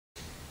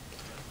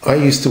I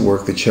used to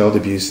work the Child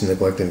Abuse and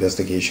Neglect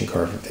Investigation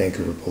Car for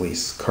Vancouver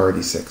Police, Car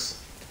 86.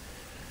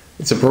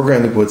 It's a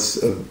program that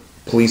puts a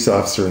police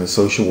officer and a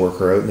social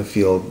worker out in the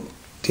field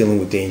dealing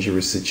with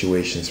dangerous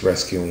situations,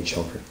 rescuing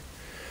children.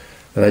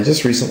 And I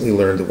just recently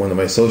learned that one of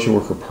my social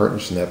worker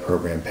partners in that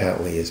program,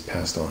 Pat Lee, has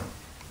passed on.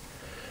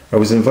 I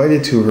was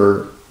invited to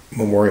her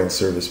memorial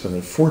service, but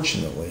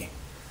unfortunately,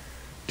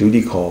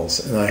 duty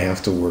calls and I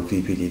have to work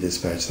VPD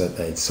dispatch that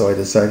night, so I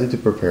decided to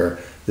prepare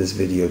this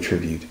video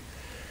tribute.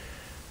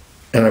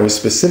 And I was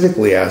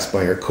specifically asked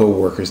by her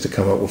co-workers to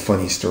come up with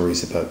funny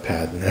stories about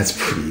Pat, and that's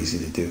pretty easy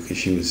to do because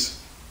she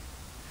was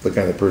the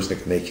kind of person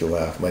that could make you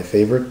laugh. My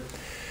favorite?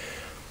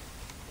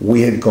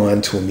 We had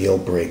gone to a meal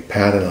break,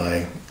 Pat and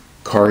I,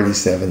 Car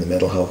 87, the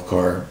mental health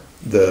car,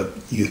 the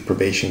youth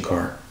probation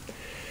car.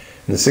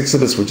 And the six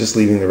of us were just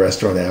leaving the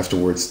restaurant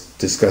afterwards,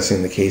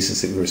 discussing the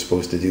cases that we were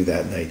supposed to do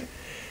that night.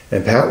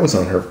 And Pat was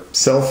on her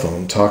cell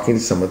phone talking to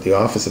someone at the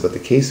office about the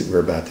case that we were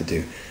about to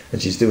do. And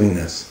she's doing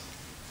this.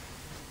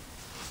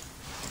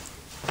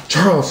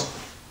 "Charles,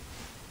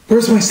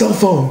 where's my cell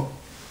phone?"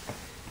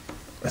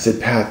 I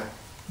said, "Pat,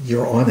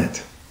 you're on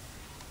it."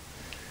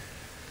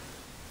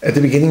 At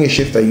the beginning of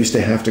shift, I used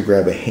to have to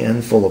grab a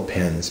handful of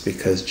pens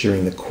because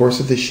during the course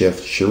of the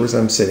shift, sure as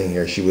I'm sitting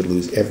here, she would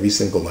lose every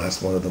single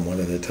last one of them one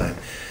at a time.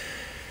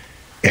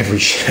 Every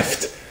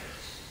shift.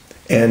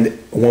 And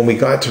when we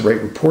got to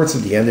write reports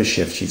at the end of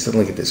shift, she'd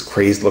suddenly get this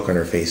crazed look on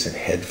her face and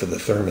head for the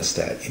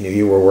thermostat. You knew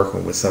you were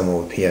working with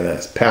someone with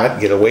PMS.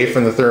 "Pat, get away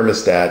from the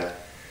thermostat.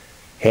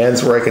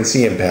 Hands where I can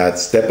see him, Pat.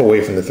 Step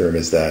away from the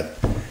thermostat."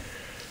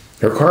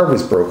 Her car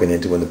was broken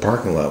into in the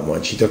parking lot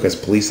once. She took us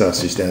police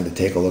officers down to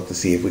take a look to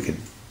see if we could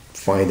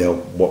find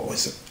out what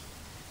was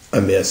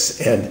amiss.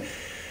 And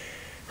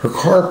her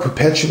car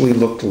perpetually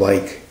looked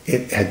like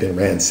it had been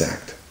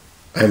ransacked.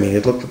 I mean,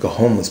 it looked like a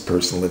homeless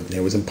person lived in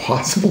there. It was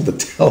impossible to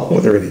tell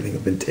whether anything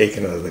had been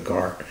taken out of the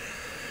car.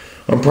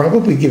 I'm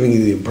probably giving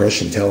you the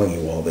impression, telling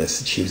you all this,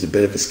 that she was a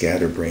bit of a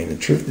scatterbrain.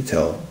 And truth to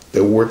tell,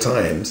 there were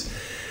times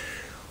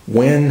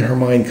when her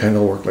mind kind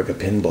of worked like a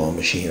pinball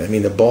machine. I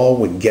mean, the ball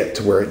would get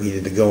to where it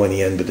needed to go in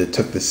the end, but it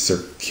took this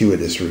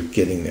circuitous route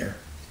getting there.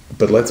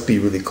 But let's be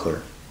really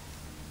clear.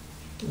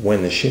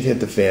 When the shit hit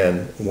the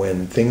fan,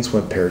 when things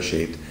went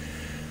pear-shaped,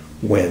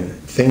 when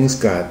things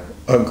got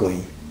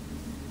ugly,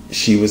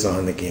 she was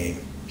on the game.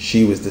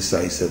 She was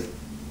decisive.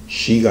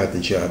 She got the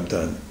job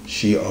done.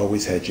 She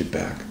always had your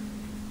back.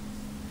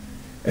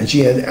 And she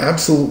had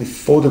absolutely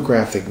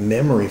photographic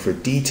memory for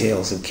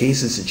details and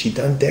cases that she'd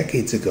done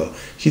decades ago.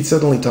 She'd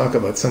suddenly talk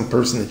about some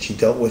person that she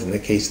dealt with in a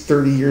case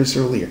 30 years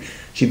earlier.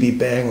 She'd be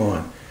bang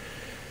on.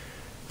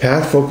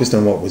 Pat focused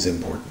on what was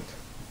important.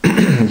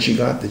 And she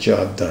got the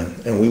job done.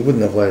 And we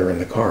wouldn't have let her in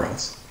the car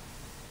else.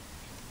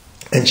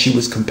 And she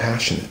was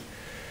compassionate.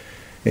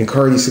 In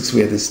Car 86,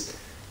 we had this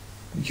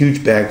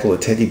huge bag full of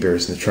teddy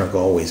bears in the trunk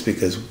always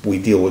because we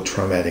deal with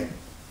traumatic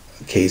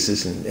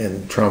cases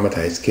and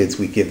traumatized kids.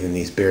 We give them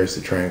these bears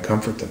to try and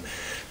comfort them.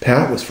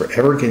 Pat was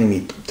forever getting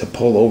me to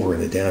pull over in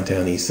the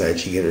downtown east side.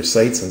 She'd get her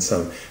sights on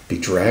some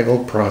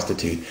bedraggled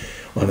prostitute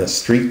on a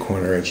street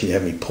corner and she'd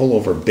have me pull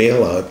over,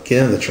 bail out,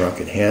 get in the trunk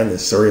and hand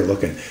this sorry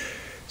looking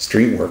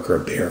street worker a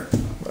bear.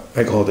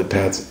 I called it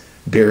Pat's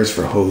Bears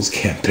for Hose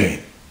campaign.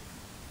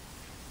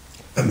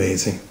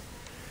 Amazing.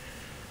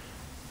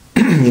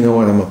 You know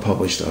what? I'm a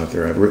published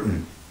author. I've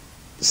written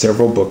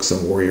several books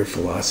on warrior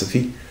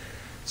philosophy,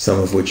 some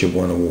of which have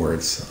won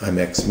awards. I'm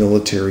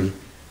ex-military,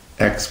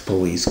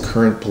 ex-police,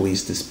 current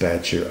police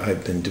dispatcher.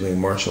 I've been doing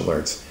martial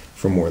arts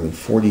for more than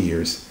 40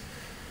 years.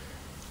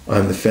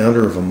 I'm the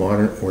founder of a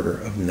modern order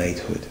of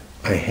knighthood.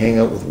 I hang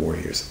out with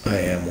warriors. I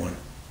am one.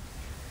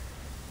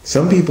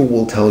 Some people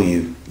will tell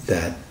you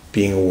that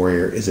being a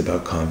warrior is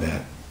about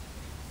combat.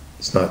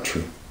 It's not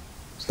true.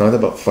 It's not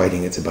about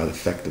fighting, it's about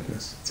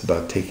effectiveness. It's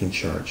about taking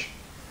charge.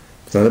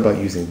 It's not about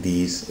using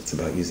these, it's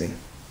about using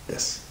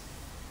this.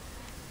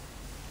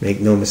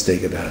 Make no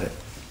mistake about it,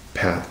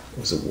 Pat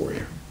was a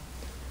warrior.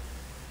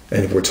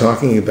 And if we're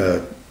talking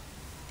about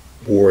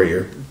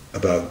warrior,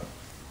 about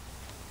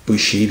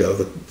Bushido,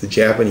 the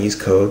Japanese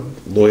code,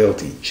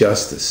 loyalty,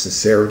 justice,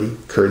 sincerity,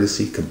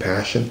 courtesy,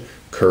 compassion,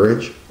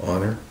 courage,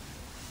 honor,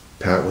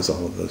 Pat was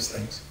all of those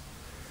things.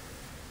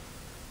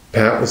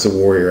 Pat was a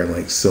warrior, and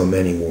like so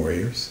many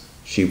warriors,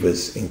 she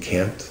was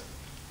encamped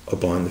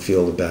upon the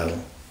field of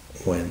battle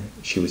when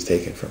she was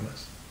taken from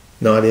us.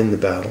 Not in the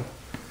battle,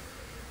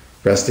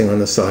 resting on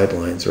the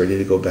sidelines, ready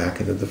to go back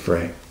into the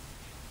fray.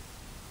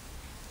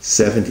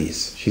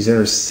 70s. She's in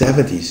her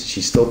 70s.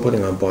 She's still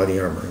putting on body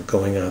armor and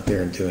going out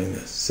there and doing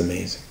this. It's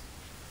amazing.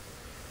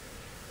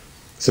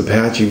 So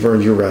Pat, you've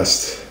earned your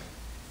rest.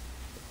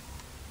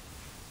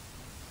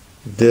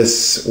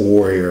 This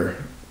warrior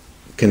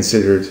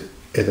considered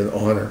it an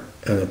honor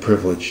and a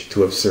privilege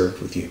to have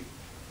served with you.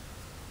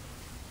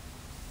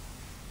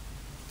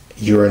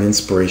 You're an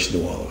inspiration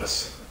to all of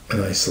us,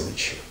 and I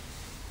salute you.